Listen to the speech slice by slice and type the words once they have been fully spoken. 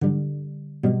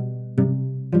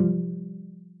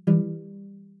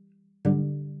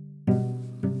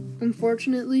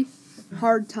Unfortunately,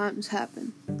 hard times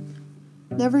happen.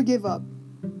 Never give up.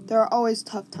 There are always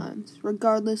tough times,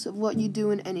 regardless of what you do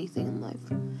in anything in life.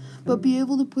 But be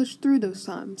able to push through those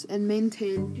times and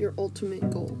maintain your ultimate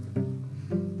goal.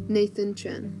 Nathan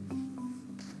Chen.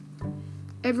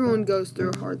 Everyone goes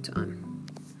through a hard time.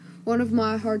 One of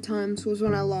my hard times was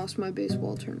when I lost my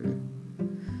baseball tournament.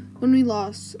 When we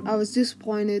lost, I was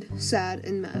disappointed, sad,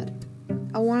 and mad.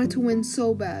 I wanted to win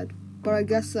so bad, but I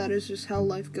guess that is just how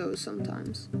life goes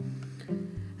sometimes.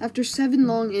 After 7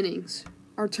 long innings,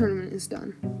 our tournament is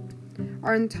done.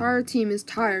 Our entire team is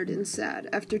tired and sad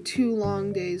after 2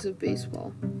 long days of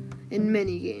baseball and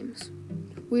many games.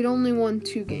 We'd only won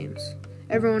 2 games.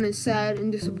 Everyone is sad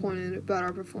and disappointed about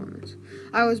our performance.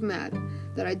 I was mad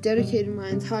that I dedicated my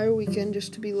entire weekend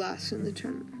just to be last in the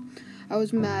tournament. I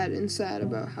was mad and sad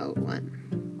about how it went.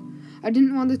 I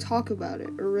didn't want to talk about it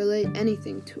or relate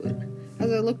anything to it.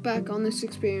 As I look back on this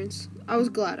experience, I was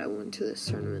glad I went to this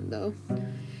tournament, though.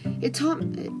 It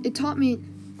taught me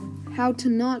how to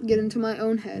not get into my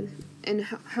own head and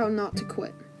how not to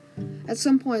quit. At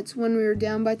some points, when we were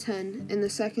down by 10 in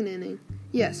the second inning,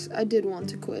 yes, I did want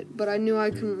to quit, but I knew I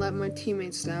couldn't let my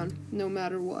teammates down, no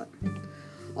matter what.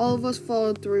 All of us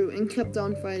followed through and kept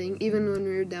on fighting, even when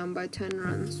we were down by 10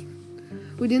 runs.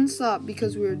 We didn't stop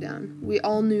because we were down. We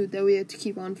all knew that we had to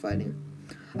keep on fighting.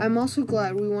 I'm also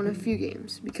glad we won a few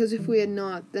games, because if we had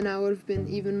not, then I would have been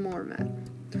even more mad.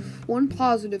 One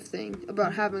positive thing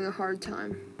about having a hard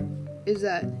time is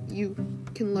that you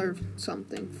can learn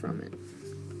something from it.